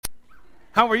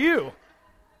How are you?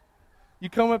 You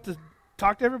come up to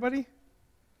talk to everybody?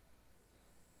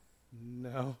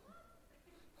 No.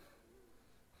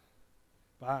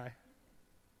 Bye.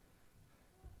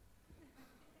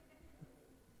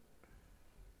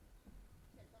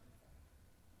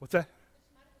 What's that?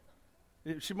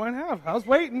 She might have. I was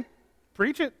waiting.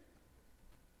 Preach it.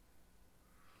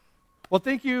 Well,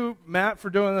 thank you, Matt, for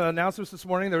doing the announcements this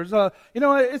morning.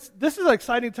 This is an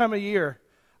exciting time of year.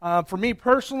 For me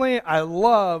personally, I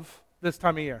love this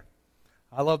time of year.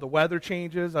 I love the weather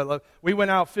changes. We went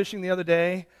out fishing the other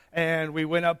day, and we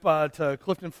went up to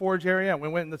Clifton Forge area, and we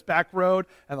went in this back road,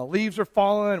 and the leaves are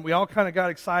falling, and we all kind of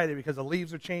got excited because the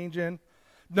leaves are changing.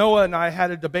 Noah and I had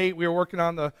a debate. We were working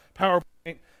on the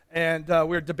PowerPoint, and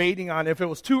we were debating on if it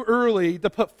was too early to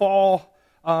put fall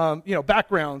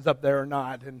backgrounds up there or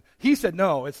not. And he said,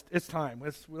 no, it's time.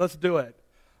 Let's do it.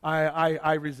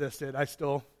 I resisted. I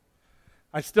still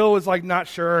was like not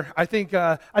sure. I think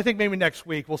maybe next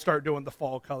week we'll start doing the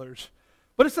fall colors.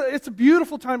 But it's a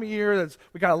beautiful time of year.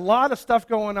 We got a lot of stuff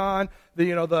going on.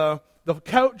 The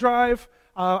coat drive.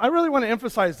 I really want to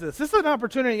emphasize this. This is an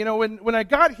opportunity. When I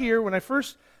got here, when I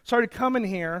first started coming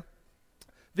here,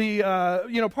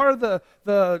 part of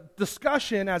the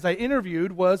discussion as I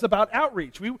interviewed was about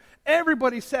outreach.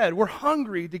 Everybody said we're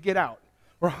hungry to get out.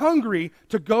 We're hungry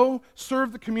to go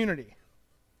serve the community.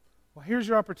 Well, here's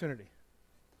your opportunity.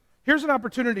 Here's an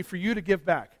opportunity for you to give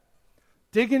back.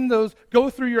 Dig in those, go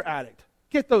through your attic.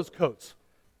 Get those coats.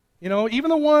 Even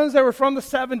the ones that were from the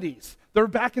 70s, they're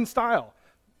back in style.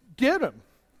 Get them.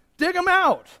 Dig them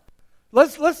out.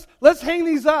 Let's hang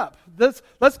these up.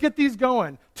 Let's get these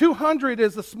going. 200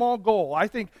 is a small goal. I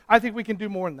think we can do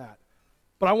more than that.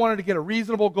 But I wanted to get a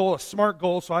reasonable goal, a smart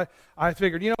goal, so I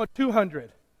figured,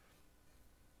 200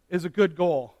 is a good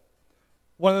goal.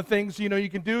 One of the things you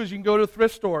can do is you can go to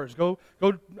thrift stores. Go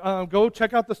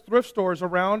check out the thrift stores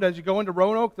around as you go into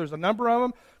Roanoke. There's a number of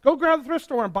them. Go grab the thrift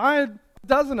store and buy a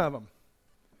dozen of them.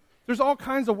 There's all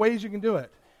kinds of ways you can do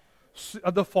it.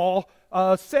 The fall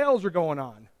sales are going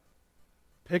on.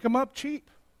 Pick them up cheap.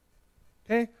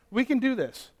 Okay? We can do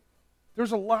this.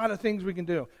 There's a lot of things we can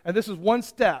do. And this is one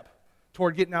step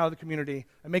toward getting out of the community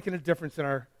and making a difference in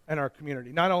our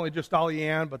community. Not only just Dolly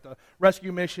Ann, but the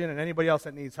rescue mission and anybody else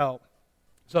that needs help.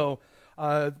 So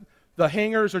the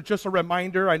hangers are just a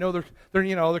reminder. I know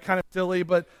they're kind of silly,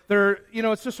 but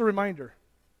it's just a reminder.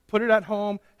 Put it at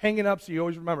home, hang it up so you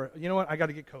always remember, you know what, I got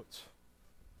to get coats.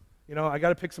 I got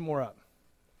to pick some more up.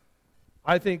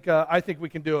 I think we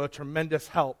can do a tremendous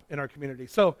help in our community.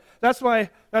 So that's my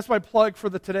plug for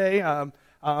today.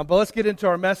 But let's get into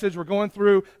our message. We're going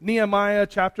through Nehemiah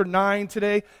chapter 9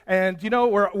 today, and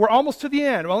we're almost to the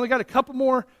end. We only got a couple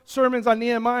more sermons on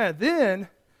Nehemiah. Then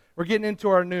we're getting into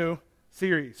our new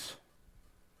series,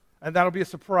 and that'll be a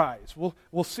surprise.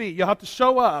 We'll see. You'll have to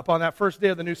show up on that first day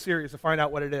of the new series to find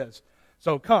out what it is.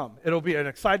 So come. It'll be an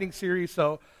exciting series.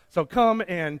 So come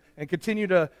and continue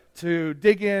to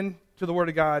dig in to the Word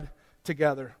of God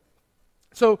together.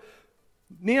 So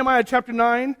Nehemiah chapter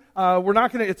 9,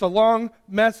 it's a long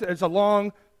message, it's a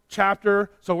long chapter,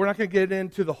 so we're not going to get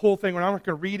into the whole thing. We're not going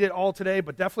to read it all today,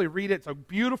 but definitely read it. It's a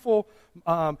beautiful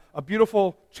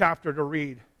chapter to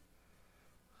read.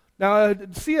 Now,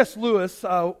 C.S. Lewis,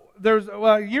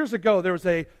 years ago, there was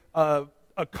a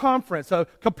conference, a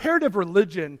comparative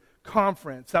religion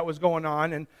conference that was going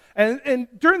on, and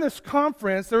during this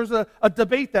conference, there was a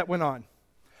debate that went on.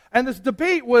 And this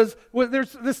debate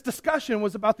this discussion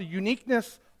was about the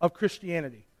uniqueness of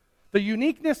Christianity. The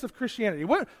uniqueness of Christianity.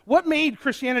 What made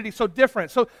Christianity so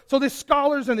different? So these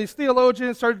scholars and these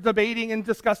theologians started debating and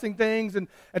discussing things and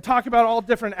talking about all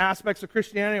different aspects of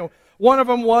Christianity. One of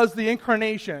them was the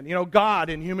incarnation, God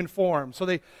in human form. So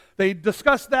they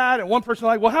discussed that, and one person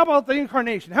was like, well, how about the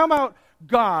incarnation? How about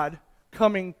God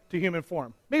coming to human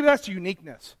form? Maybe that's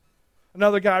uniqueness.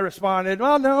 Another guy responded,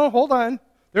 well, no, hold on.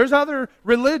 There's other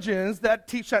religions that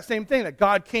teach that same thing, that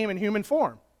God came in human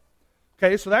form.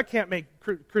 Okay, so that can't make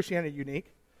Christianity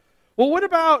unique. Well, what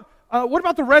about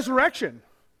the resurrection?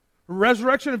 The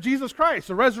resurrection of Jesus Christ,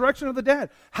 the resurrection of the dead.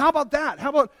 How about that? How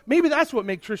about maybe that's what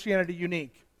makes Christianity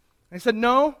unique? And he said,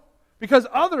 no, because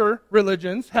other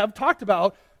religions have talked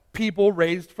about people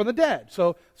raised from the dead.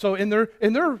 So in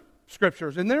their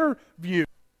scriptures, in their view,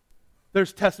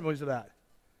 there's testimonies of that.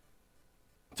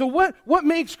 So what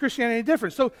makes Christianity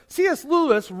different? So C.S.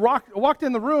 Lewis walked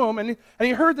in the room and he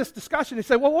heard this discussion. He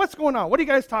said, well, what's going on? What are you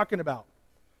guys talking about?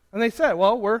 And they said,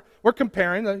 well, we're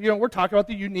comparing, we're talking about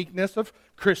the uniqueness of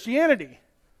Christianity.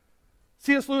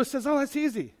 C.S. Lewis says, oh, that's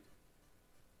easy.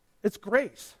 It's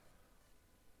grace.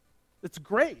 It's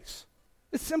grace.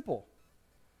 It's simple.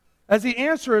 As he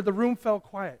answered, the room fell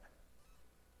quiet.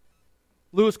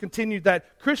 Lewis continued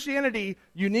that Christianity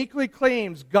uniquely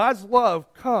claims God's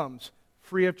love comes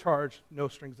free of charge, no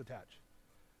strings attached.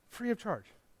 Free of charge.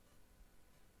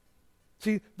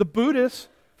 See, the Buddhists,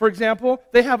 for example,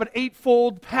 they have an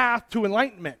 8-fold path to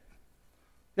enlightenment.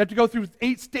 You have to go through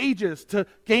 8 stages to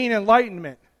gain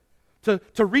enlightenment,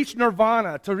 to reach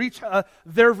nirvana, to reach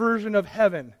their version of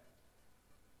heaven.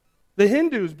 The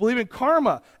Hindus believe in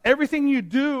karma. Everything you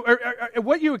do, or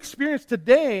what you experience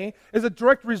today is a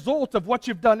direct result of what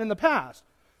you've done in the past.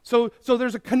 So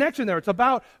there's a connection there. It's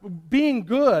about being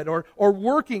good or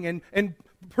working and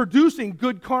producing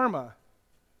good karma.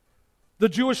 The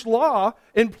Jewish law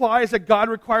implies that God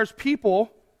requires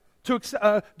people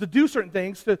to do certain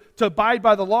things, to abide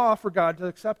by the law for God to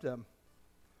accept them.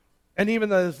 And even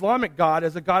the Islamic God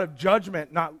is a God of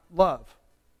judgment, not love.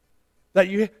 That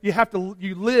you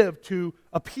live to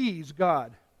appease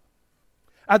God.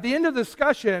 At the end of the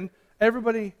discussion,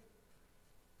 everybody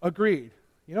agreed.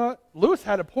 You know what? Lewis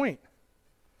had a point.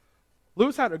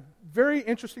 Lewis had a very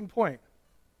interesting point.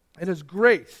 It is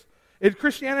grace.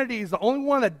 Christianity is the only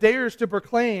one that dares to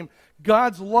proclaim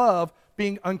God's love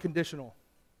being unconditional.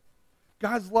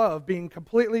 God's love being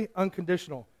completely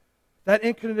unconditional. That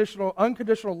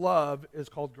unconditional love is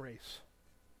called grace.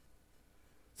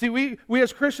 See, we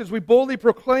as Christians, we boldly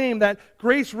proclaim that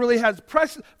grace really has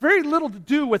very little to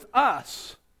do with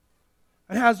us.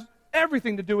 It has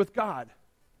everything to do with God.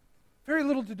 Very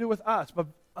little to do with us, but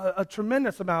a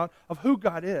tremendous amount of who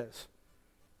God is.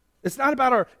 It's not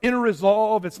about our inner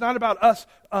resolve. It's not about us,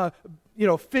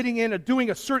 fitting in or doing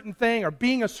a certain thing or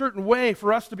being a certain way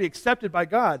for us to be accepted by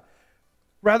God.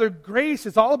 Rather, grace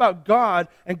is all about God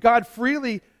and God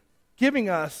freely giving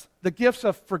us the gifts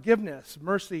of forgiveness,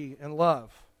 mercy, and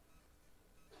love.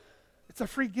 It's a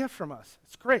free gift from us.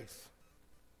 It's grace.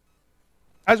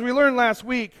 As we learned last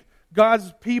week,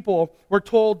 God's people were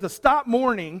told to stop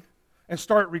mourning and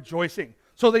start rejoicing.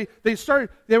 So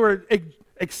they were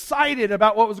excited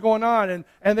about what was going on,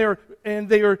 and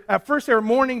they were at first they were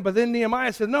mourning, but then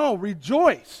Nehemiah said, "No,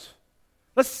 rejoice.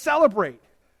 Let's celebrate."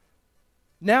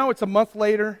 Now it's a month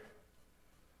later.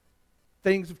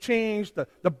 Things have changed.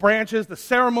 The branches, the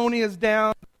ceremony is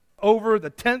down, over. The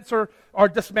tents are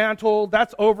dismantled.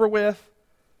 That's over with.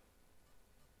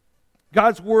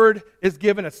 God's word is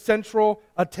given a central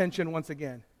attention once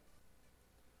again.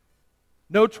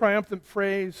 No triumphant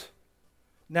praise.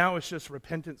 Now it's just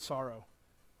repentant sorrow.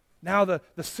 Now the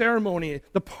ceremony,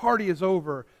 the party is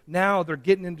over. Now they're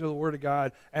getting into the Word of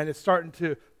God, and it's starting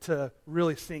to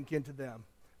really sink into them.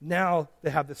 Now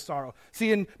they have this sorrow.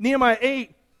 See, in Nehemiah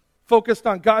 8, focused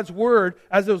on God's Word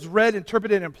as it was read,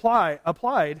 interpreted, and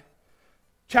applied.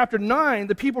 Chapter 9,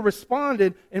 the people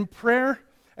responded in prayer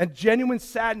and genuine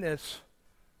sadness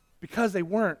because they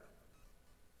weren't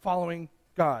following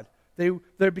God.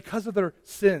 They're because of their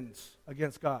sins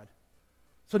against God.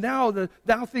 So now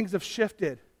things have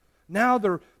shifted. Now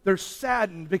they're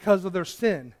saddened because of their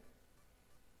sin.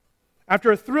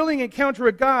 After a thrilling encounter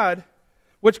with God,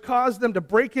 which caused them to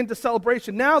break into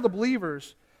celebration, now the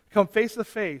believers come face to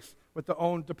face with their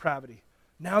own depravity.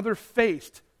 Now they're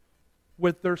faced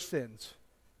with their sins.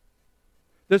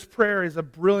 This prayer is a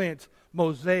brilliant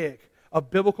mosaic of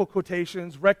biblical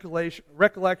quotations,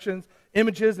 recollections,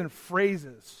 images, and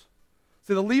phrases.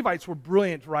 See, the Levites were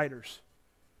brilliant writers.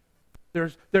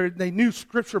 They knew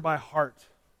Scripture by heart.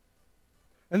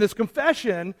 And this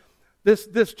confession,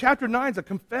 this chapter 9 is a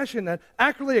confession that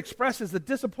accurately expresses the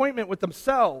disappointment with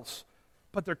themselves,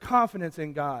 but their confidence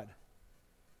in God.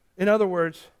 In other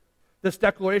words, this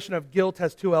declaration of guilt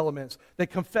has two elements. They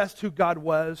confessed who God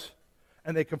was,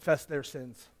 and they confessed their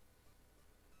sins.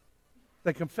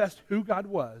 They confessed who God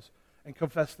was and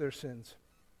confessed their sins.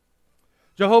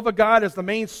 Jehovah God is the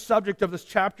main subject of this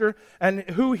chapter, and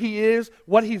who He is,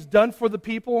 what He's done for the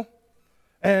people,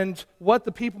 and what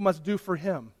the people must do for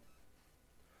Him.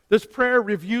 This prayer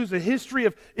reviews the history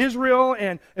of Israel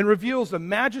and reveals the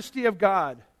majesty of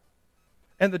God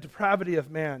and the depravity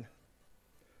of man.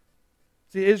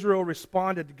 See, Israel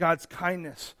responded to God's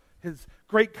kindness, His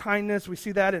great kindness. We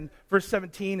see that in verse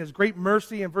 17, His great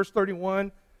mercy in verse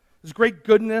 31, His great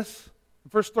goodness in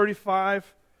verse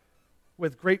 35,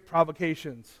 with great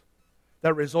provocations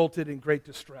that resulted in great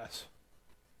distress.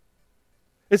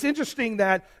 It's interesting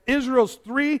that Israel's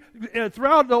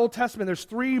throughout the Old Testament, there's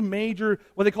three major,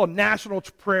 what they call national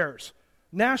prayers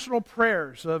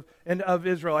of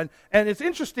Israel. And it's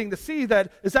interesting to see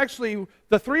that it's actually,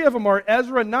 the three of them are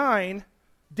Ezra 9,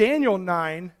 Daniel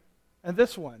 9, and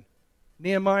this one,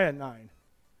 Nehemiah 9.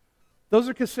 Those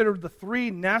are considered the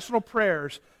three national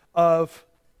prayers of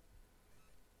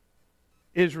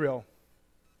Israel.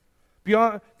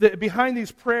 Behind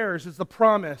these prayers is the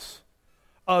promise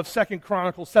of 2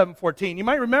 Chronicles 7:14. You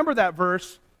might remember that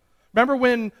verse. Remember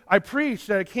when I preached,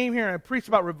 I came here and I preached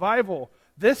about revival.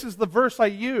 This is the verse I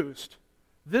used.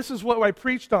 This is what I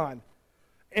preached on.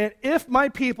 And if my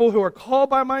people who are called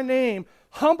by my name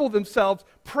humble themselves,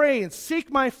 pray, and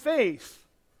seek my face,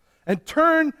 and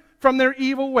turn from their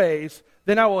evil ways,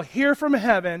 then I will hear from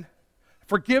heaven,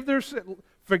 forgive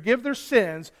their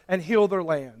sins, and heal their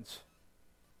lands.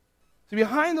 So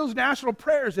behind those national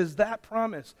prayers is that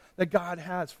promise that God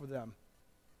has for them.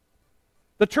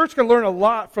 The church can learn a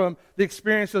lot from the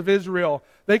experience of Israel.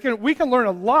 We can learn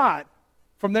a lot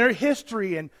from their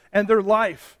history and their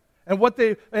life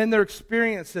and their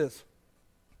experiences,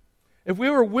 if we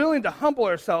were willing to humble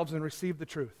ourselves and receive the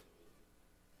truth.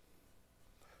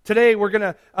 Today, we're going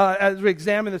to, as we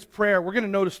examine this prayer, we're going to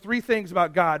notice three things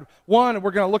about God. One,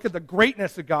 we're going to look at the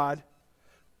greatness of God.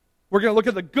 We're going to look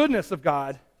at the goodness of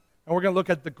God. And we're going to look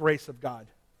at the grace of God.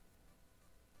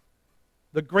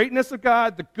 The greatness of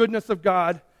God, the goodness of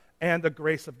God, and the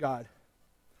grace of God.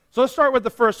 So let's start with the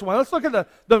first one. Let's look at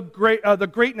the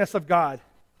greatness of God.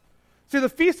 See, the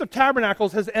Feast of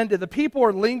Tabernacles has ended. The people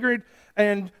are lingered,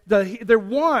 and they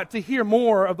want to hear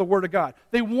more of the Word of God.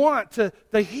 They want to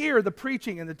hear the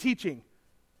preaching and the teaching.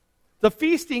 The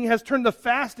feasting has turned to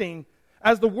fasting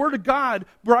as the Word of God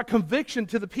brought conviction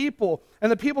to the people,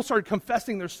 and the people started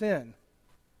confessing their sin.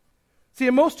 See,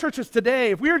 in most churches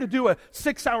today, if we were to do a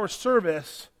 6-hour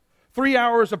service, 3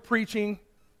 hours of preaching,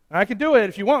 I can do it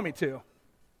if you want me to.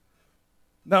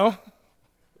 No?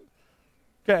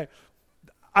 Okay.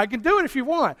 I can do it if you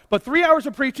want, but 3 hours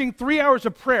of preaching, 3 hours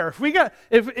of prayer.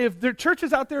 If the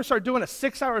churches out there start doing a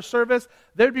 6-hour service,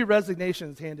 there'd be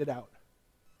resignations handed out.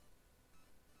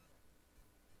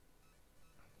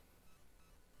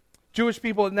 Jewish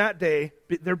people in that day,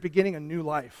 they're beginning a new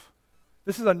life.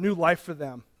 This is a new life for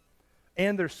them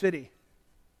and their city.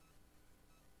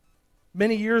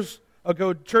 Many years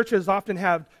ago, churches often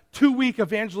have 2-week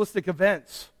evangelistic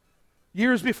events.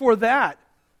 Years before that,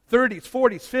 30s,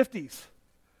 40s, 50s.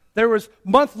 There was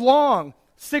month-long,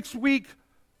 6-week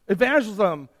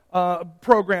evangelism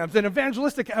programs and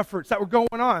evangelistic efforts that were going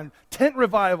on. Tent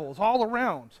revivals all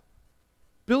around.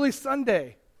 Billy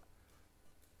Sunday.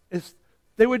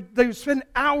 They would spend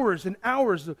hours and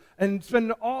hours and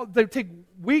they would take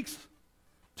weeks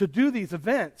to do these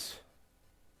events.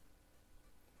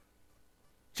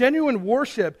 Genuine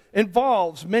worship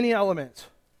involves many elements.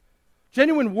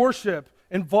 Genuine worship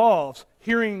involves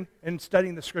hearing and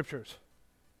studying the Scriptures.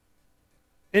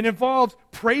 It involves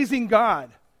praising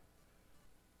God.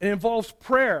 It involves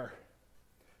prayer,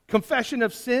 confession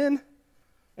of sin,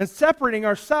 and separating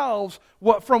ourselves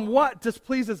from what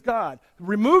displeases God,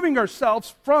 removing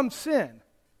ourselves from sin.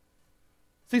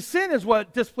 See, sin is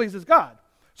what displeases God.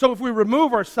 So if we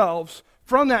remove ourselves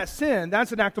from that sin,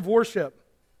 that's an act of worship.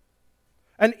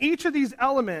 And each of these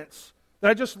elements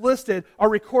that I just listed are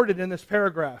recorded in this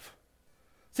paragraph.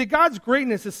 See, God's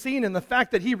greatness is seen in the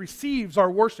fact that He receives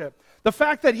our worship. The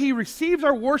fact that He receives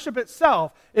our worship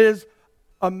itself is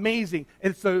amazing.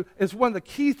 It's one of the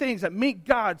key things that make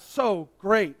God so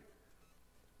great.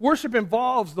 Worship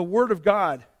involves the Word of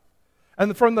God.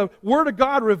 And from the Word of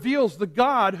God reveals the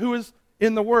God who is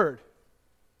in the Word.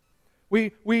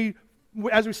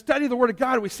 As we study the Word of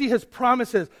God, we see His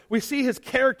promises. We see His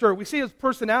character. We see His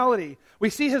personality. We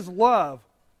see His love.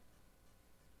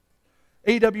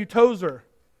 A.W. Tozer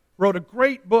wrote a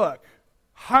great book.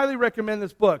 Highly recommend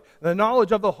this book, The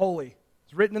Knowledge of the Holy.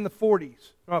 It's written in the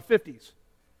 50s.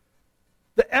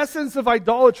 The essence of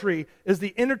idolatry is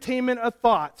the entertainment of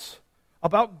thoughts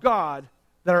about God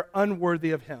that are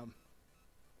unworthy of Him.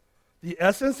 The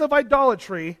essence of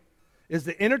idolatry is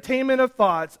the entertainment of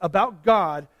thoughts about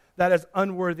God that is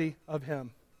unworthy of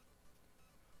Him.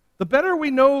 The better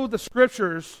we know the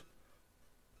Scriptures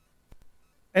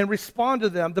and respond to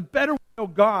them, the better we know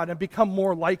God and become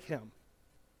more like Him.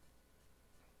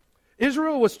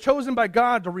 Israel was chosen by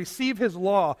God to receive His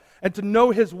law and to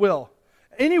know His will.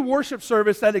 Any worship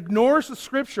service that ignores the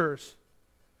Scriptures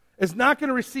is not going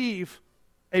to receive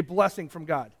a blessing from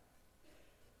God.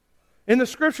 In the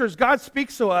Scriptures, God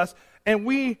speaks to us, and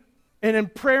in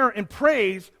prayer and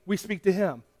praise, we speak to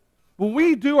Him. When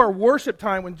we do our worship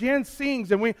time, when Jan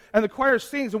sings and the choir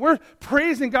sings, and we're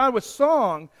praising God with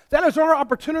song, that is our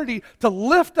opportunity to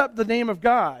lift up the name of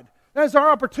God. That is our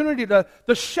opportunity to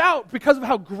shout because of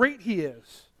how great He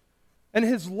is and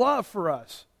His love for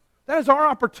us. That is our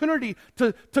opportunity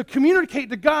to communicate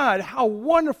to God how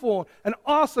wonderful and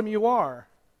awesome You are.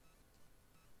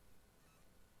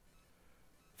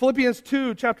 Philippians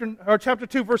 2, chapter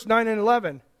 2, verse 9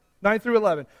 through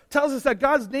 11, tells us that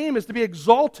God's name is to be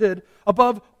exalted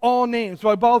above all names, so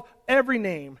above every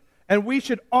name, and we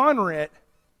should honor it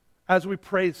as we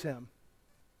praise him.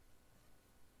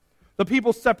 The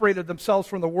people separated themselves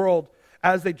from the world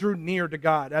as they drew near to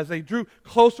God. As they drew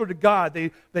closer to God,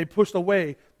 they pushed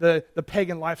away the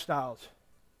pagan lifestyles.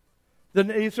 The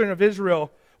nation of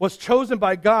Israel was chosen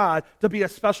by God to be a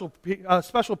special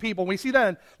people. We see that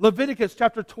in Leviticus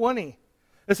chapter 20.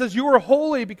 It says, "You are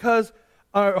holy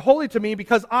to me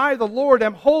because I, the Lord,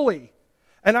 am holy,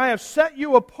 and I have set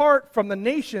you apart from the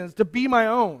nations to be my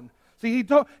own." See,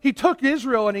 he took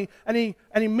Israel and he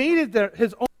made it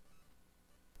his own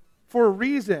for a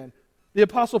reason. The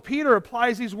Apostle Peter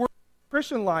applies these words to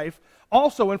Christian life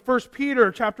also in 1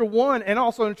 Peter chapter 1 and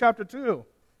also in chapter 2.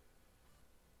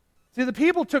 See, the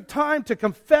people took time to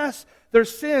confess their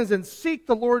sins and seek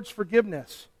the Lord's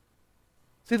forgiveness.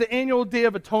 See, the annual Day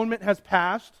of Atonement has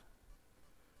passed.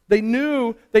 They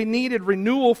knew they needed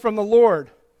renewal from the Lord.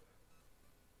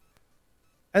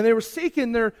 And they were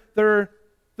seeking their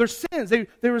sins.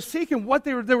 They were seeking what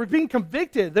they were being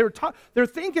convicted. They were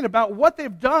thinking about what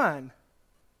they've done.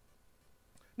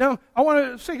 Now, I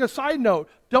want to take a side note.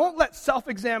 Don't let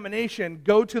self-examination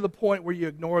go to the point where you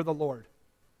ignore the Lord.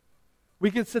 We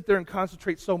can sit there and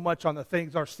concentrate so much on the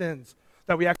things, our sins,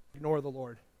 that we actually ignore the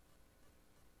Lord.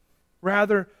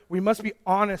 Rather, we must be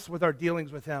honest with our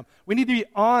dealings with him. We need to be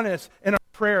honest in our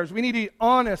prayers. We need to be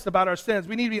honest about our sins.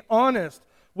 We need to be honest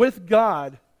with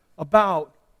God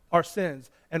about our sins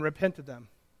and repent of them.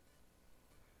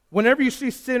 Whenever you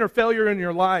see sin or failure in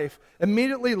your life,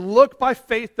 immediately look by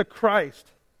faith to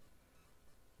Christ.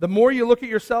 The more you look at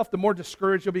yourself, the more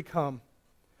discouraged you'll become.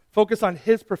 Focus on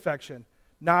his perfection,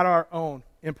 not our own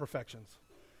imperfections.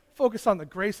 Focus on the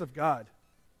grace of God.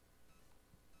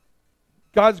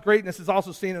 God's greatness is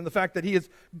also seen in the fact that he is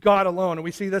God alone, and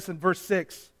we see this in verse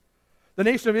 6. The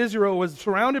nation of Israel was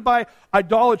surrounded by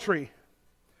idolatry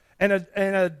and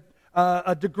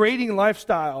a degrading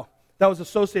lifestyle that was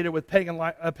associated with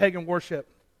pagan worship.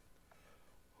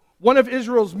 One of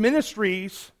Israel's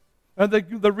ministries,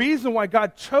 the reason why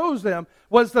God chose them,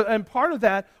 and part of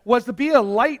that was to be a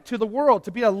light to the world,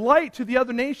 to be a light to the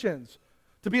other nations,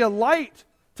 to be a light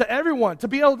to everyone, to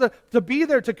be able to be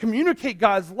there to communicate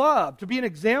God's love, to be an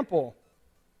example.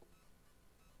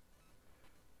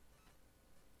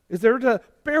 Is there to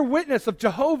bear witness of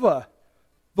Jehovah,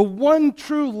 the one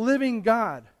true living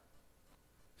God.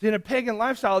 See, in a pagan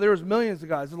lifestyle, there was millions of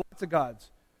gods, lots of gods.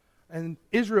 And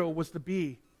Israel was to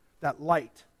be that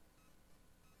light.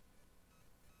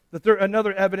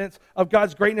 Another evidence of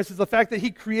God's greatness is the fact that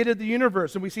he created the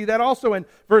universe. And we see that also in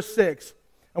verse 6.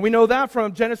 And we know that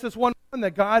from Genesis 1,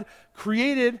 that God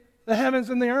created the heavens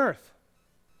and the earth.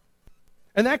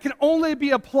 And that can only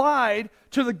be applied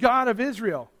to the God of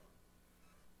Israel,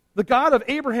 the God of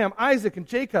Abraham, Isaac, and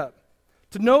Jacob.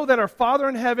 To know that our Father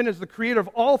in heaven is the creator of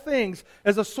all things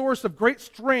is a source of great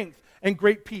strength and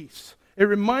great peace. It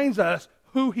reminds us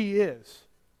who he is.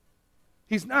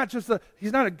 He's not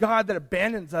a God that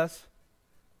abandons us.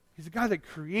 He's a God that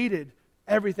created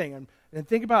everything. And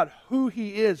think about who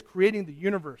he is creating the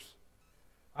universe.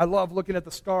 I love looking at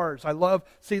the stars. I love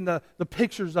seeing the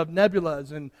pictures of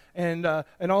nebulas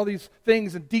and all these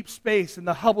things in deep space and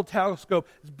the Hubble telescope.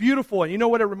 It's beautiful. And you know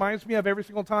what it reminds me of every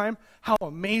single time? How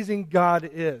amazing God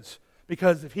is.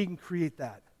 Because if he can create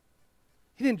that,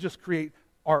 he didn't just create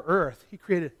our earth. He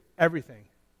created everything.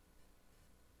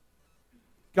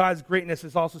 God's greatness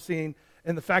is also seen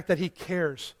in the fact that he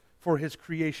cares for his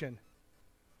creation.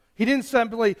 He didn't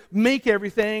simply make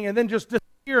everything and then just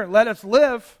disappear and let us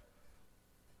live.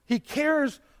 He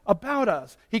cares about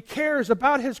us. He cares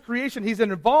about his creation. He's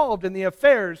involved in the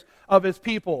affairs of his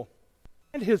people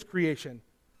and his creation.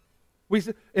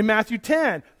 In Matthew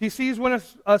 10, he sees when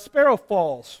a sparrow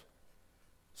falls.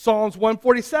 Psalms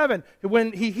 147,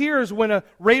 when he hears when a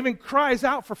raven cries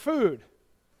out for food.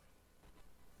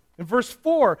 In verse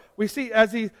 4, we see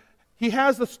as he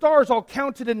has the stars all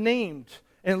counted and named.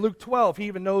 And in Luke 12, he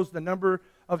even knows the number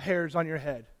of hairs on your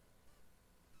head.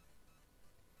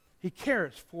 He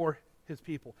cares for his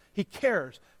people. He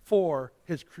cares for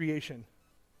his creation.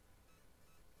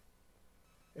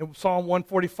 In Psalm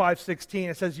 145:16,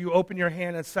 it says, "You open your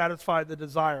hand and satisfy the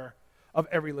desire of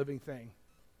every living thing."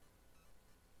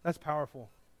 That's powerful.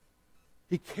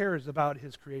 He cares about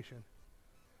his creation.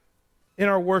 In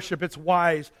our worship, it's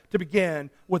wise to begin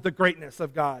with the greatness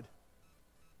of God.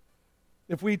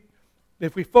 If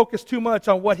we focus too much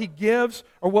on what he gives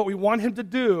or what we want him to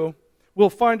do, we'll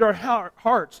find our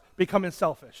hearts becoming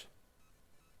selfish.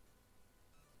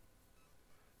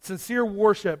 Sincere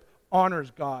worship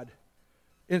honors God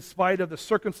in spite of the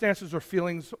circumstances or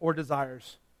feelings or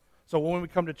desires. So when we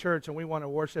come to church and we want to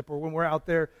worship, or when we're out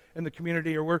there in the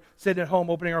community, or we're sitting at home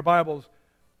opening our Bibles,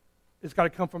 it's got to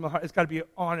come from the heart. It's got to be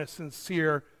honest,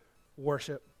 sincere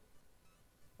worship,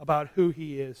 about who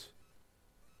he is.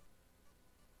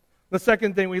 The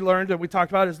second thing we learned and we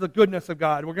talked about is the goodness of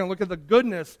God. We're going to look at the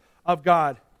goodness of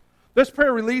God. This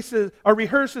prayer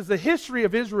rehearses the history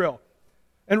of Israel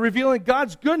and revealing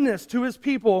God's goodness to his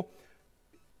people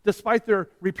despite their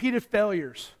repeated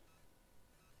failures.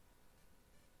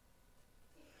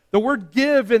 The word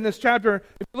give in this chapter,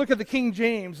 if you look at the King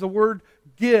James, the word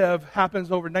give happens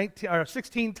over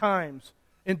 16 times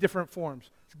in different forms.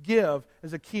 Give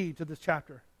is a key to this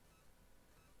chapter.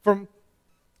 From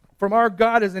our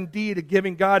God is indeed a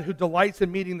giving God who delights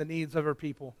in meeting the needs of our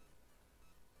people.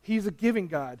 He's a giving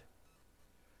God.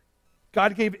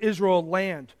 God gave Israel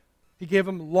land. He gave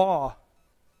them law.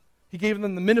 He gave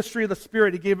them the ministry of the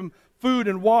Spirit. He gave them food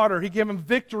and water. He gave them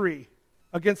victory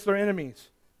against their enemies.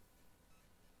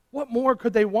 What more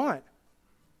could they want?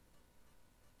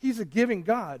 He's a giving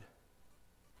God.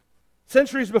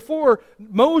 Centuries before,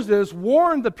 Moses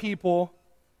warned the people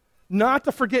not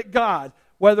to forget God,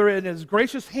 whether in his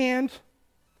gracious hand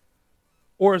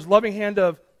or his loving hand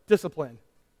of discipline.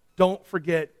 Don't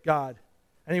forget God.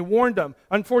 And he warned them.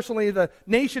 Unfortunately, the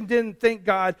nation didn't thank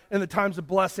God in the times of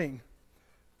blessing.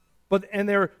 And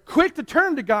they were quick to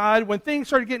turn to God when things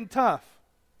started getting tough.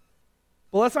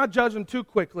 But let's not judge them too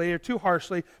quickly or too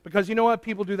harshly, because you know what?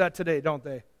 People do that today, don't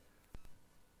they?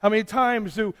 How many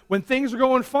times when things are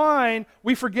going fine,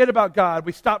 we forget about God.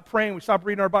 We stop praying, we stop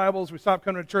reading our Bibles, we stop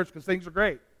coming to church because things are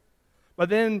great. But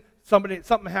then something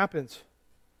happens.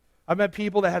 I've met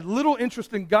people that had little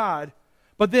interest in God,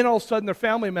 but then all of a sudden their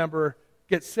family member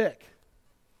gets sick.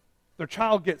 Their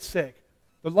child gets sick.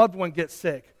 Their loved one gets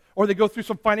sick. Or they go through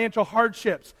some financial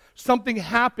hardships. Something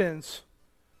happens.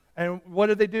 And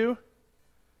what do?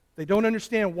 They don't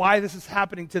understand why this is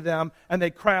happening to them, and they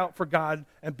cry out for God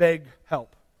and beg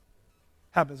help.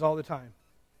 Happens all the time.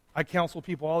 I counsel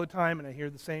people all the time, and I hear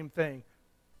the same thing.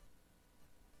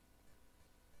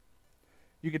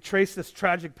 You could trace this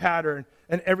tragic pattern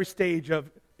in every stage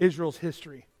of Israel's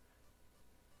history.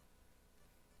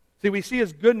 See, we see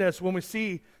his goodness when we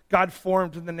see God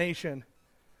formed the nation.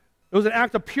 It was an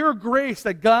act of pure grace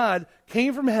that God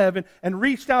came from heaven and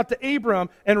reached out to Abram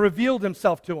and revealed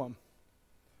himself to him.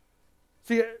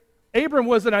 See, Abram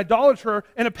was an idolater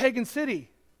in a pagan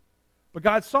city, but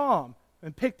God saw him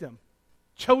and picked him,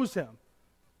 chose him.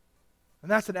 And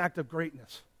that's an act of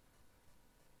greatness.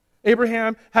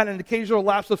 Abraham had an occasional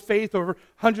lapse of faith over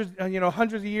hundreds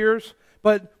of years,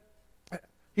 but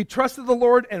he trusted the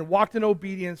Lord and walked in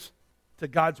obedience to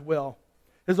God's will.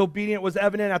 His obedience was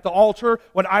evident at the altar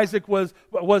when Isaac was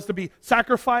to be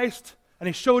sacrificed, and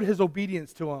he showed his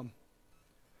obedience to him.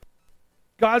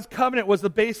 God's covenant was the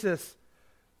basis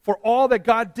for all that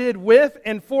God did with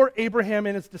and for Abraham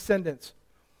and his descendants.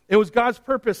 It was God's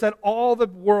purpose that all the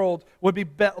world would be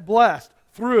blessed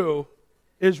through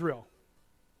Israel.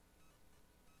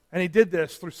 And he did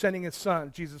this through sending his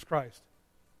son, Jesus Christ.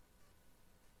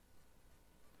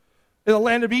 In the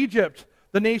land of Egypt,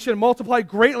 the nation multiplied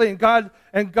greatly,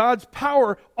 and God's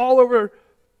power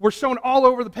were shown all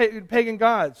over the pagan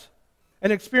gods,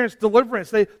 and experienced deliverance.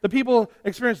 The people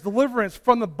experienced deliverance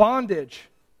from the bondage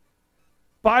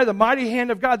by the mighty hand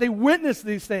of God. They witnessed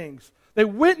these things. They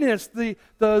witnessed the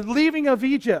leaving of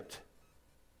Egypt.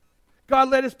 God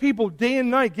led his people day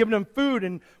and night, giving them food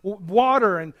and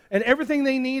water and everything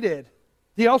they needed.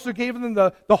 He also gave them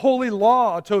the holy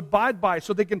law to abide by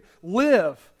so they can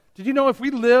live. Did you know if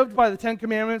we lived by the Ten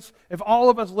Commandments, if all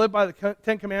of us lived by the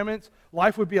Ten Commandments,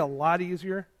 life would be a lot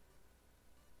easier?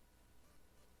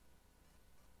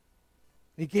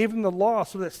 He gave them the law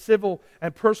so that civil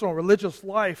and personal religious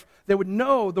life, they would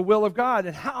know the will of God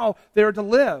and how they are to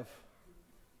live.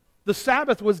 The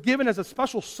Sabbath was given as a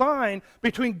special sign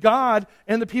between God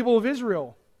and the people of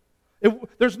Israel.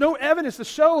 There's no evidence to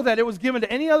show that it was given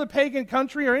to any other pagan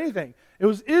country or anything. It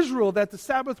was Israel that the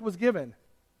Sabbath was given.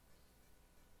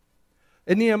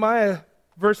 In Nehemiah,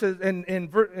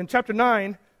 in chapter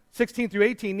 9, 16 through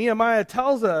 18, Nehemiah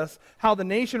tells us how the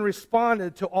nation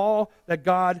responded to all that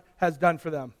God has done for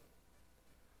them.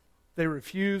 They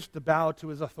refused to bow to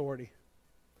his authority.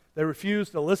 They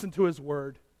refused to listen to his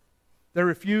word. They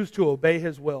refused to obey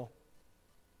his will.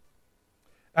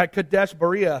 At Kadesh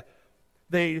Barnea,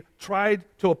 they tried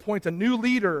to appoint a new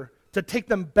leader to take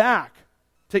them back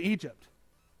to Egypt.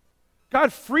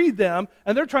 God freed them,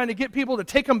 and they're trying to get people to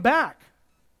take them back.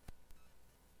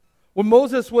 When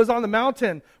Moses was on the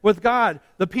mountain with God,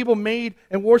 the people made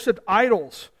and worshipped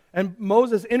idols, and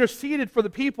Moses interceded for the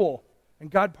people, and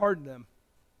God pardoned them.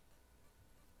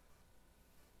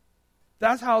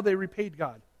 That's how they repaid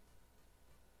God,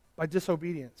 by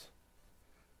disobedience.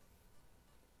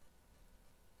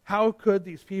 How could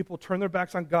these people turn their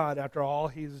backs on God after all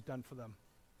he's done for them?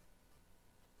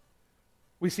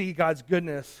 We see God's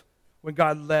goodness when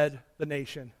God led the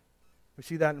nation. We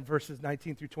see that in verses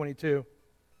 19 through 22.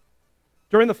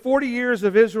 During the 40 years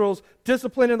of Israel's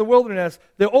discipline in the wilderness,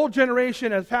 the old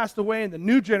generation has passed away and the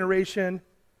new generation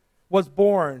was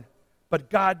born. But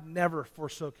God never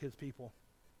forsook his people.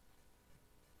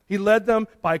 He led them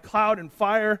by cloud and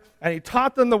fire, and he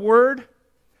taught them the word,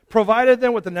 provided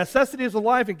them with the necessities of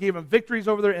life, and gave them victories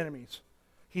over their enemies.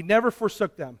 He never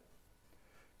forsook them.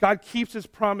 God keeps his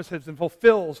promises and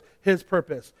fulfills his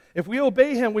purpose. If we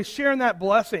obey him, we share in that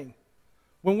blessing.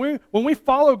 When we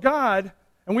follow God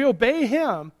and we obey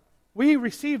him, we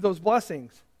receive those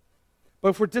blessings. But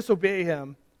if we disobey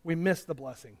him, we miss the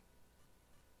blessing.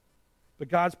 But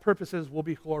God's purposes will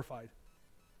be glorified.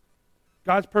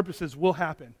 God's purposes will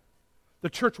happen. The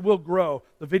church will grow.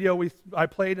 The video I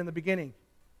played in the beginning,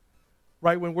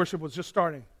 right when worship was just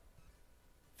starting.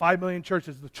 5 million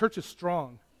churches. The church is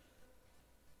strong.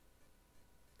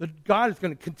 God is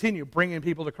going to continue bringing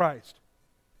people to Christ.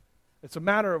 It's a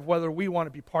matter of whether we want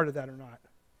to be part of that or not.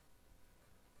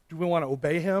 Do we want to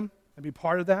obey him and be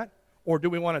part of that? Or do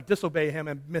we want to disobey him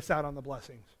and miss out on the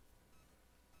blessings?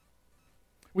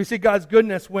 We see God's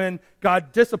goodness when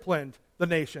God disciplined the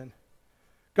nation.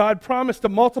 God promised to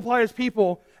multiply his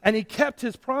people, and he kept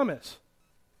his promise.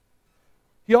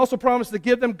 He also promised to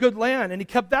give them good land, and he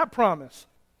kept that promise.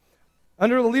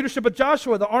 Under the leadership of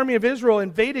Joshua, the army of Israel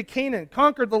invaded Canaan,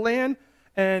 conquered the land,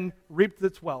 and reaped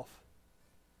its wealth.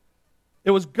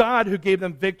 It was God who gave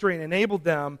them victory and enabled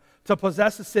them to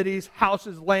possess the cities,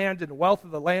 houses, land, and wealth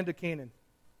of the land of Canaan.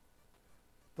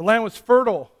 The land was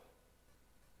fertile.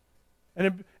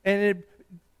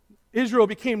 Israel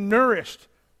became nourished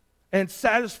and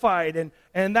satisfied,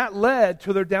 and that led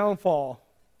to their downfall.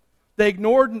 They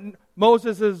ignored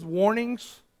Moses'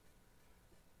 warnings.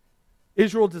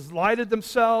 Israel delighted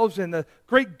themselves in the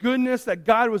great goodness that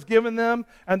God was giving them,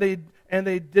 and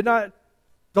they did not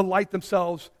delight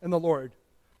themselves in the Lord.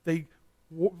 They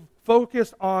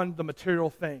focused on the material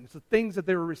things, the things that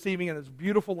they were receiving in this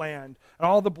beautiful land, and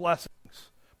all the blessings,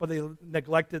 but they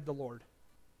neglected the Lord.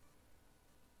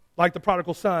 Like the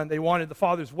prodigal son, they wanted the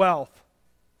father's wealth,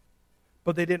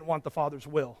 but they didn't want the father's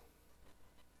will.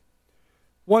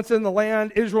 Once in the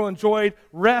land, Israel enjoyed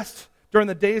rest during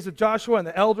the days of Joshua and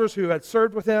the elders who had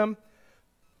served with him.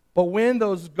 But when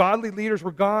those godly leaders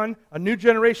were gone, a new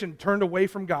generation turned away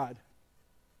from God.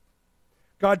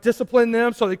 God disciplined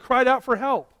them, so they cried out for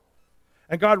help.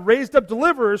 And God raised up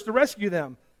deliverers to rescue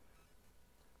them.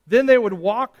 Then they would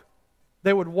walk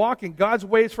in God's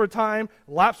ways for a time,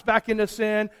 lapse back into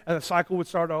sin, and the cycle would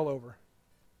start all over.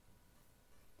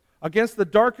 Against the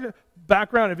dark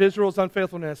background of Israel's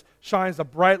unfaithfulness shines the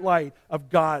bright light of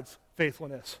God's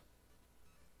faithfulness.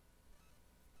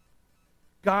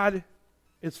 God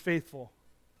is faithful,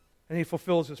 and he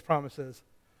fulfills his promises.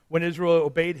 When Israel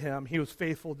obeyed him, he was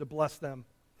faithful to bless them.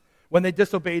 When they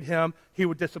disobeyed him, he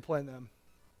would discipline them.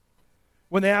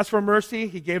 When they asked for mercy,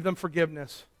 he gave them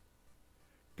forgiveness.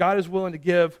 God is willing to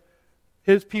give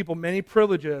his people many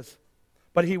privileges,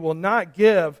 but he will not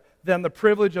give them the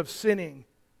privilege of sinning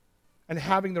and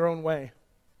having their own way.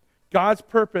 God's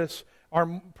purposes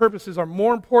are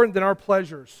more important than our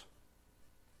pleasures.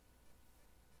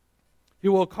 He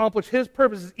will accomplish his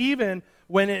purposes even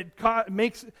when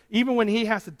he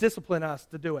has to discipline us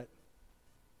to do it.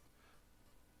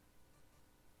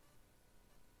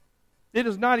 It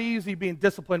is not easy being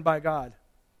disciplined by God.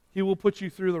 He will put you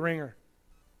through the ringer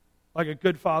like a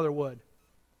good father would,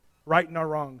 righting our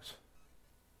wrongs.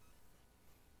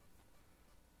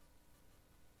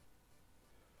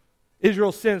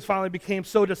 Israel's sins finally became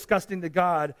so disgusting to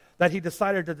God that he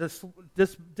decided to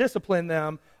discipline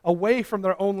them away from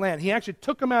their own land. He actually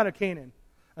took them out of Canaan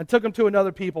and took them to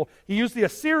another people. He used the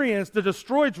Assyrians to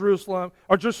destroy Jerusalem,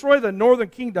 or destroy the northern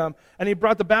kingdom, and he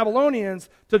brought the Babylonians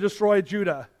to destroy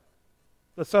Judah,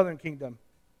 the southern kingdom.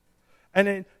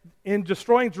 And in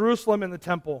destroying Jerusalem and the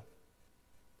temple,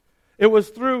 it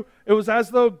was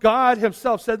as though God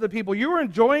himself said to the people, you are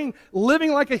enjoying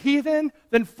living like a heathen?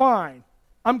 Then fine.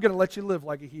 I'm going to let you live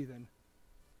like a heathen.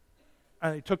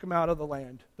 And he took them out of the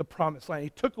land, the promised land. He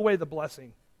took away the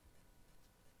blessing.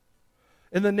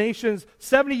 And the nation's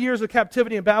 70 years of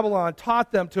captivity in Babylon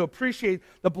taught them to appreciate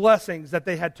the blessings that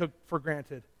they had took for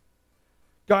granted.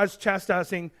 God's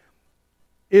chastising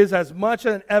is as much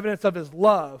an evidence of his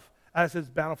love as his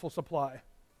bountiful supply.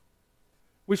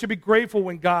 We should be grateful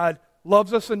when God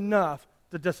loves us enough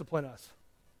to discipline us.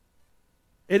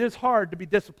 It is hard to be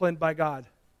disciplined by God.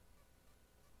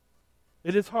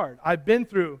 It is hard. I've been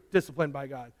through discipline by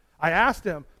God. I asked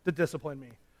him to discipline me.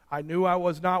 I knew I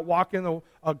was not walking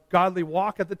a godly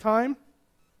walk at the time.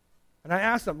 And I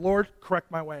asked him, Lord,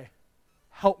 correct my way.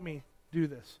 Help me do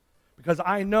this. Because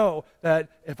I know that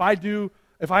if I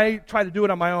try to do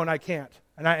it on my own, I can't.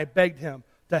 And I begged him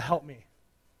to help me.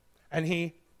 And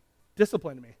he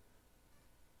disciplined me.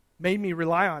 Made me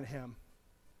rely on him.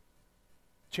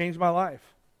 Changed my life.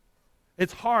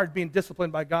 It's hard being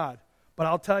disciplined by God. But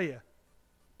I'll tell you,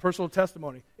 personal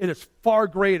testimony, it is far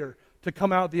greater to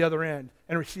come out the other end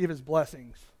and receive his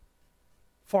blessings.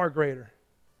 Far greater.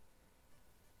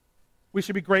 We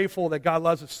should be grateful that God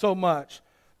loves us so much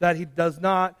that he does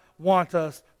not want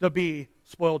us to be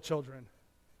spoiled children.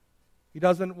 He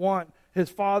doesn't want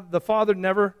the Father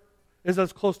never is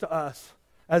as close to us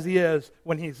as he is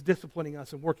when he's disciplining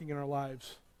us and working in our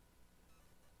lives.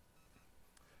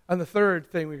 And the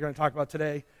third thing we're going to talk about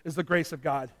today is the grace of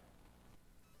God.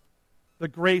 The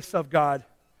grace of God.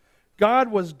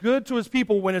 God was good to his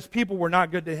people when his people were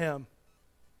not good to him.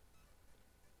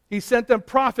 He sent them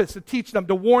prophets to teach them,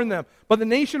 to warn them, but the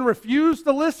nation refused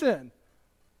to listen.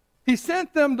 He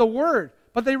sent them the word,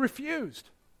 but they refused.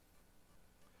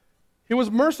 He was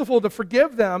merciful to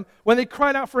forgive them when they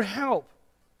cried out for help.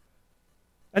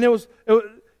 And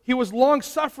he was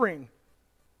long-suffering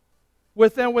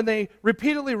with them when they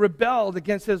repeatedly rebelled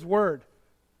against his word.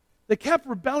 They kept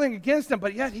rebelling against him,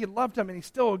 but yet he loved them and he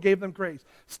still gave them grace.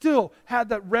 Still had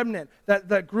that remnant,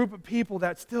 that group of people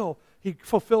that still he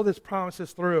fulfilled his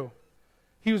promises through.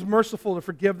 He was merciful to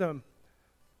forgive them.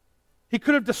 He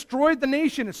could have destroyed the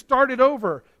nation and started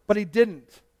over, but he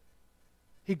didn't.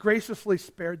 He graciously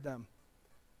spared them.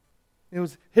 It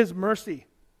was his mercy.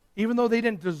 Even though they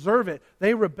didn't deserve it,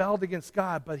 they rebelled against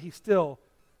God, but he still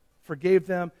forgave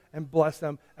them and blessed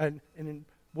them and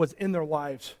was in their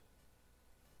lives.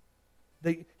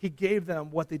 He gave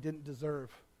them what they didn't deserve.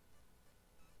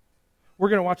 We're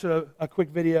going to watch a quick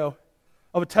video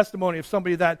of a testimony of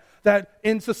somebody that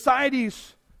in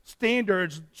society's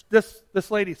standards, this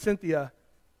lady, Cynthia,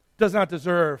 does not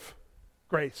deserve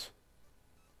grace.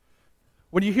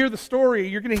 When you hear the story,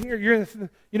 you're going to hear,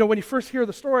 when you first hear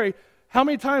the story, how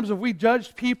many times have we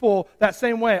judged people that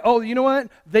same way? Oh, you know what?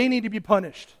 They need to be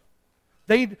punished.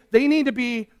 They need to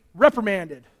be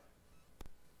reprimanded.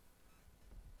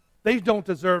 They don't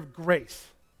deserve grace.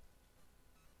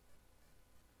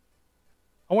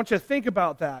 I want you to think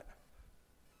about that.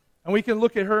 And we can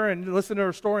look at her and listen to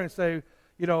her story and say,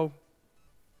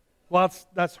 well,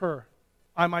 that's her.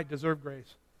 I might deserve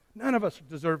grace. None of us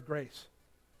deserve grace.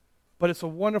 But it's a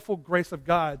wonderful grace of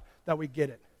God that we get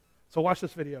it. So watch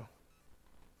this video.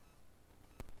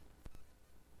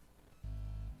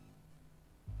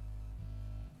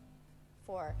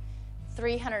 For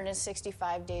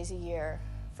 365 days a year,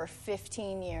 for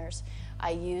 15 years,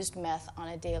 I used meth on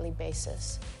a daily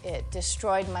basis. It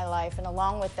destroyed my life, and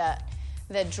along with that,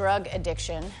 the drug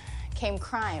addiction came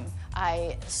crime.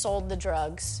 I sold the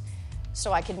drugs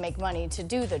so I could make money to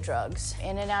do the drugs.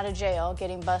 In and out of jail,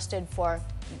 getting busted for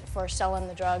selling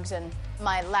the drugs. And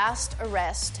my last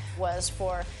arrest was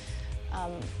for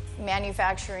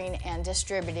manufacturing and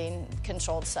distributing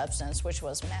controlled substance, which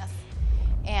was meth.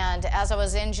 And as I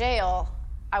was in jail,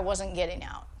 I wasn't getting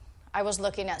out. I was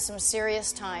looking at some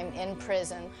serious time in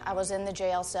prison. I was in the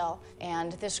jail cell,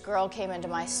 and this girl came into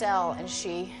my cell, and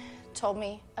she told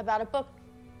me about a book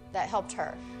that helped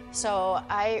her. So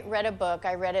I read a book.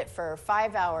 I read it for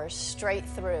 5 hours straight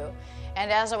through.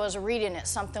 And as I was reading it,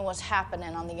 something was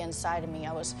happening on the inside of me.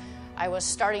 I was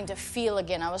starting to feel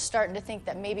again. I was starting to think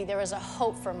that maybe there was a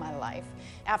hope for my life.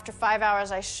 After 5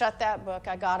 hours, I shut that book.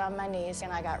 I got on my knees,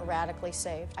 and I got radically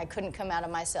saved. I couldn't come out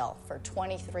of my cell for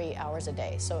 23 hours a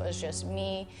day. So it was just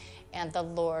me and the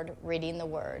Lord reading the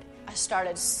Word. I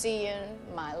started seeing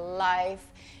my life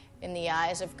in the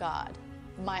eyes of God.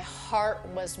 My heart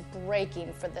was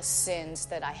breaking for the sins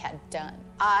that I had done.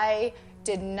 I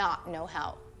did not know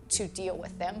how to deal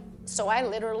with them. So I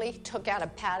literally took out a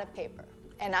pad of paper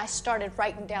and I started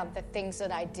writing down the things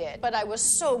that I did. But I was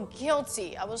so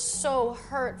guilty. I was so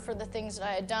hurt for the things that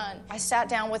I had done. I sat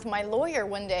down with my lawyer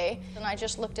one day and I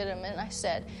just looked at him and I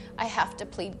said, I have to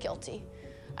plead guilty.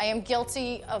 I am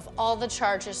guilty of all the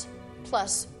charges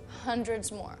plus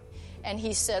hundreds more. And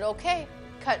he said, okay,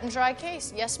 cut and dry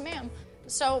case. Yes, ma'am.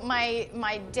 So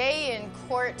my day in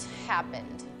court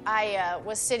happened. I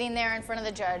was sitting there in front of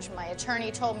the judge. My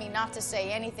attorney told me not to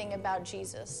say anything about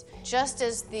Jesus. Just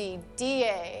as the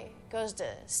DA goes to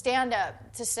stand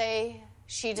up to say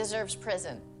she deserves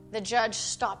prison, the judge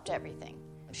stopped everything.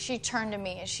 She turned to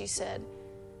me and she said,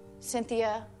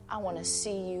 Cynthia, I want to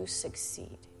see you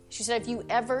succeed. She said, if you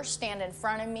ever stand in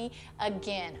front of me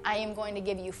again, I am going to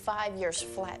give you 5 years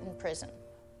flat in prison.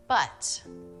 But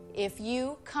if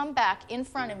you come back in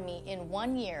front of me in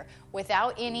 1 year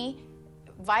without any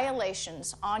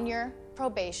violations on your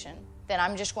probation, then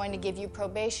I'm just going to give you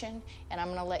probation and I'm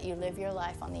going to let you live your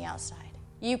life on the outside.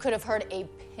 You could have heard a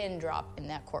pin drop in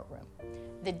that courtroom.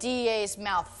 The DA's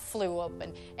mouth flew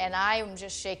open and I am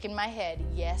just shaking my head,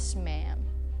 yes, ma'am.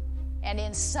 And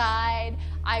inside,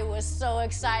 I was so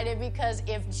excited because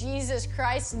if Jesus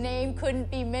Christ's name couldn't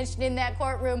be mentioned in that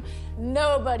courtroom,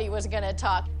 nobody was going to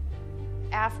talk.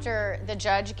 After the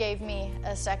judge gave me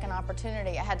a second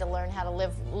opportunity, I had to learn how to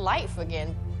live life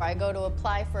again. I go to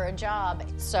apply for a job,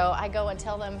 so I go and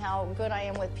tell them how good I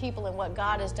am with people and what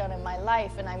God has done in my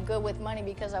life, and I'm good with money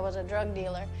because I was a drug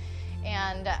dealer.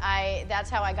 And that's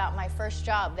how I got my first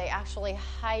job. They actually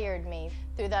hired me.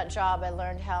 Through that job, I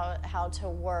learned how to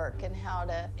work and how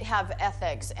to have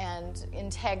ethics and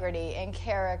integrity and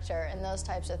character and those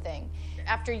types of things.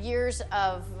 After years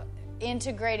of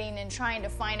integrating and trying to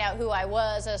find out who I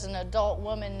was as an adult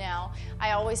woman now,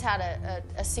 I always had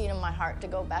a seed in my heart to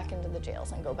go back into the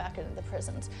jails and go back into the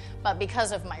prisons. But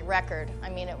because of my record,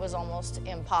 it was almost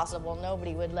impossible.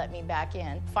 Nobody would let me back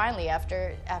in. Finally,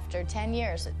 after 10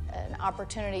 years, an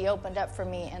opportunity opened up for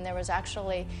me, and there was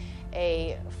actually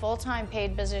a full-time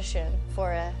paid position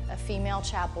for a female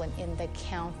chaplain in the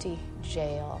county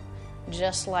jail,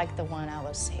 just like the one I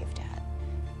was saved at.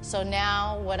 So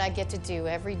now what I get to do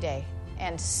every day,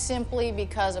 and simply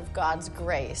because of God's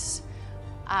grace,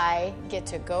 I get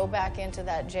to go back into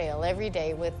that jail every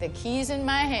day with the keys in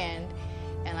my hand,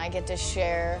 and I get to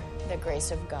share the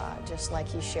grace of God, just like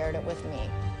He shared it with me.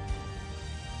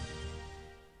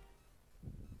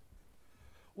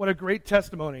 What a great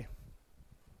testimony.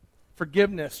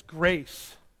 Forgiveness,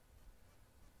 grace.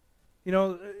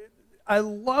 I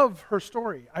love her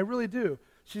story. I really do.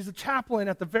 She's a chaplain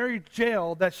at the very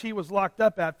jail that she was locked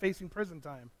up at, facing prison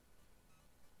time.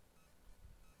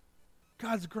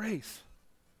 God's grace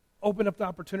opened up the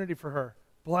opportunity for her,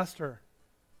 blessed her,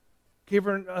 gave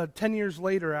her 10 years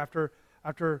later,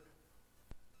 after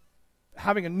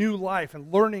having a new life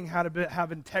and learning how to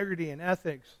have integrity and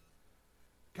ethics,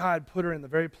 God put her in the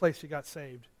very place she got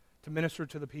saved to minister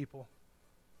to the people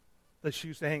that she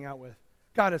used to hang out with.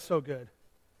 God is so good.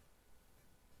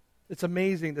 It's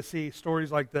amazing to see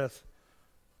stories like this.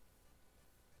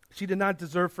 She did not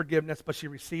deserve forgiveness, but she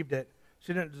received it.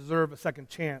 She didn't deserve a second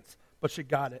chance, but she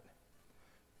got it.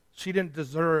 She didn't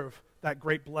deserve that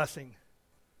great blessing,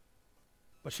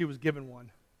 but she was given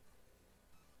one.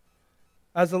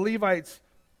 As the Levites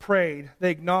prayed,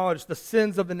 they acknowledged the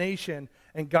sins of the nation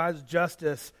and God's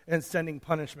justice in sending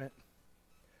punishment.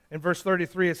 In verse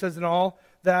 33, it says, "In all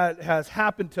that has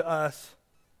happened to us,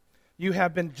 you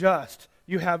have been just.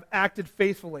 You have acted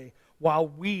faithfully while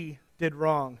we did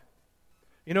wrong."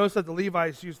 You notice that the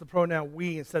Levites used the pronoun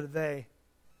we instead of they.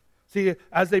 See,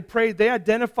 as they prayed, they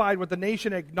identified with the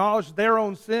nation and acknowledged their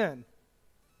own sin.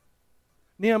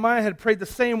 Nehemiah had prayed the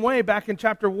same way back in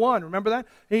chapter 1. Remember that?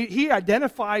 He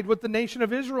identified with the nation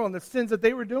of Israel and the sins that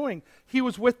they were doing. He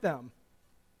was with them.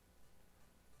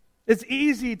 It's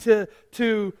easy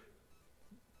to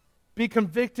be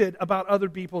convicted about other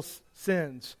people's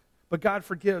sins, but God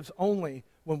forgives only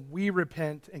when we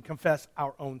repent and confess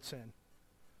our own sin.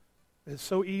 It's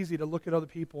so easy to look at other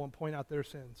people and point out their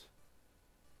sins.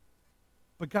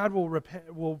 But God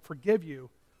will forgive you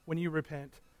when you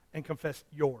repent and confess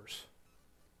yours.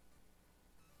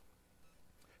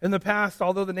 In the past,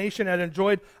 although the nation had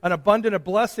enjoyed an abundance of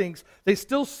blessings, they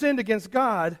still sinned against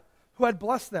God who had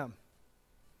blessed them.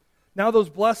 Now those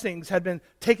blessings had been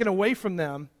taken away from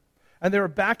them, and they were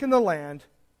back in the land,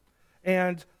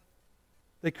 and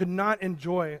they could not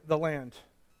enjoy the land.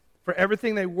 For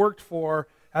everything they worked for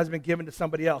has been given to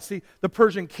somebody else. See, the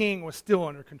Persian king was still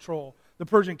under control. The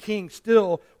Persian king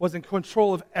still was in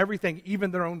control of everything,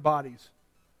 even their own bodies.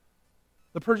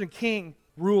 The Persian king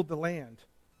ruled the land.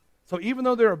 So even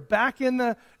though they were back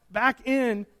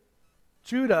in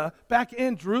Judah, back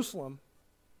in Jerusalem,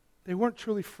 they weren't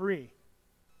truly free.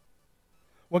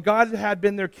 When God had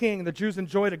been their king, the Jews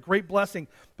enjoyed a great blessing.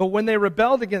 But when they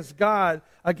rebelled against God,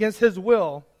 against His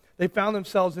will, they found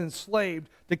themselves enslaved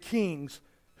to kings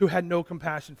who had no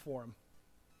compassion for them.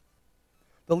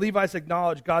 The Levites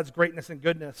acknowledged God's greatness and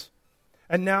goodness.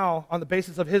 And now, on the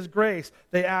basis of His grace,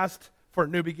 they asked for a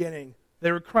new beginning.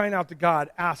 They were crying out to God,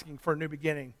 asking for a new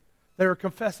beginning. They were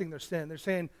confessing their sin. They're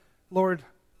saying, "Lord,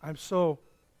 I'm so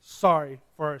sorry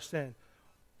for our sin."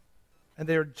 And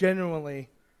they are genuinely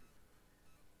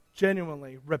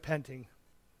repenting.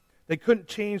 They couldn't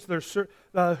change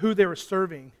who they were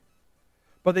serving,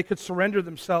 but they could surrender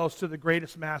themselves to the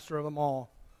greatest master of them all,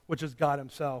 which is God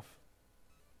Himself.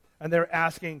 And they're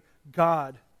asking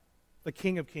God, the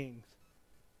King of Kings,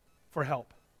 for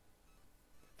help.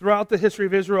 Throughout the history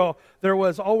of Israel, there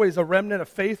was always a remnant of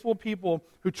faithful people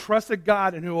who trusted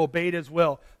God and who obeyed his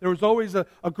will. There was always a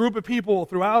group of people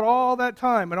throughout all that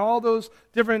time and all those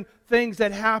different things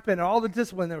that happened and all the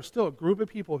discipline. There was still a group of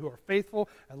people who were faithful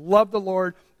and loved the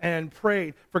Lord and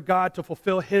prayed for God to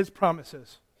fulfill his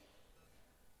promises.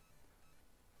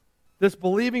 This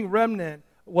believing remnant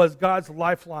was God's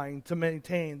lifeline to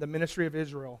maintain the ministry of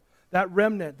Israel. That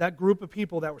remnant, that group of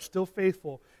people that were still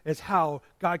faithful, is how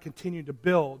God continued to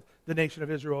build the nation of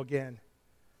Israel again.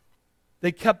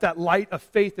 They kept that light of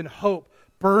faith and hope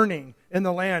burning in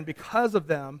the land. Because of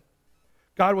them,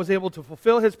 God was able to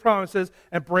fulfill his promises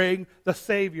and bring the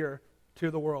Savior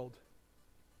to the world.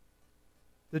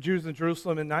 The Jews in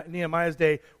Jerusalem in Nehemiah's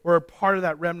day were a part of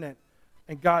that remnant,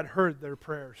 and God heard their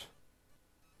prayers.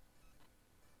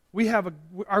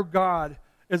 Our God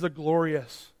is a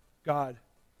glorious God.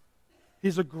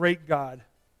 He's a great God.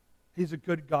 He's a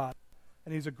good God.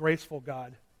 And he's a graceful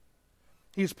God.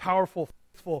 He's powerful,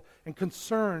 faithful, and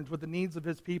concerned with the needs of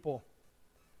his people.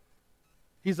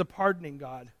 He's a pardoning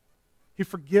God. He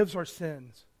forgives our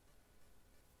sins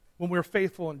when we're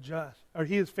faithful and just. Or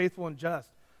he is faithful and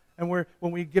just. And when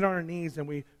we get on our knees and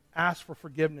we ask for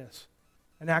forgiveness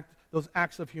and those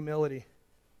acts of humility.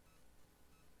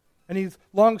 And he's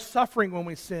long-suffering when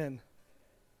we sin.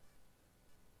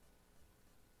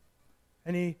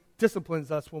 And he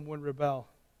disciplines us when we rebel.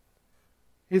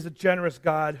 He's a generous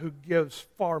God who gives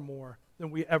far more than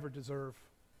we ever deserve.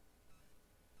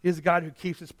 He's a God who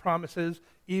keeps his promises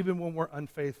even when we're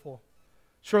unfaithful.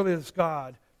 Surely this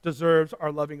God deserves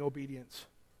our loving obedience.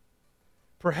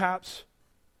 Perhaps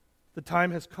the time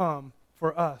has come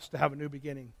for us to have a new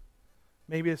beginning.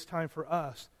 Maybe it's time for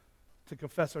us to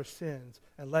confess our sins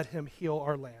and let him heal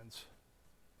our lands.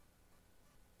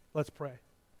 Let's pray.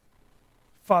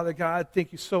 Father God,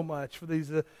 thank you so much for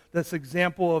this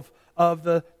example of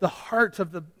the heart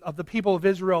of the people of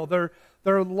Israel,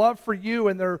 their love for you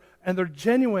and their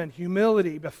genuine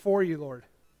humility before you, Lord.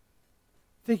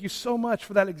 Thank you so much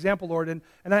for that example, Lord. And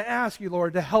I ask you,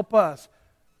 Lord, to help us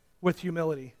with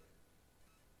humility.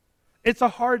 It's a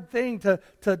hard thing to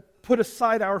put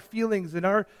aside our feelings and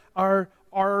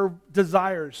our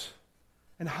desires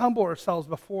and humble ourselves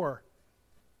before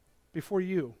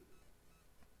you.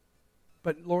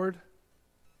 But Lord,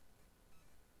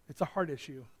 it's a heart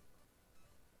issue.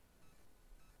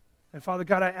 And Father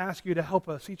God, I ask you to help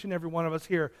us, each and every one of us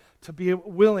here, to be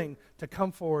willing to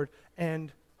come forward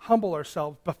and humble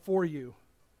ourselves before you.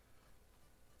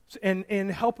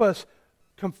 And help us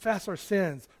confess our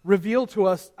sins. Reveal to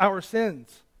us our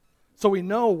sins so we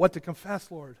know what to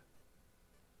confess, Lord.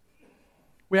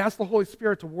 We ask the Holy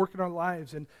Spirit to work in our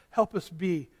lives and help us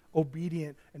be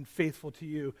obedient and faithful to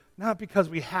you, not because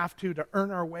we have to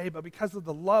earn our way, but because of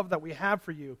the love that we have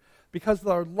for you, because of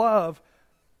our love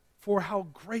for how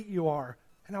great you are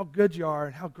and how good you are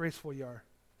and how graceful you are.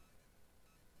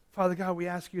 Father God, we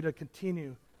ask you to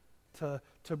continue to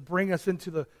bring us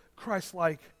into the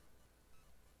Christ-like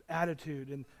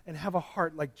attitude and have a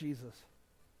heart like Jesus.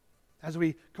 As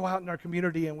we go out in our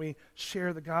community and we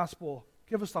share the gospel,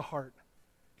 give us a heart.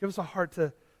 Give us a heart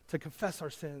to confess our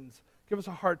sins. Give us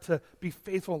a heart to be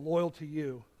faithful and loyal to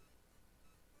you.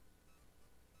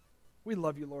 We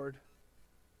love you, Lord.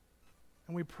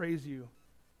 And we praise you.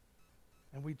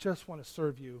 And we just want to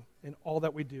serve you in all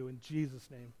that we do. In Jesus'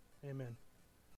 name, amen.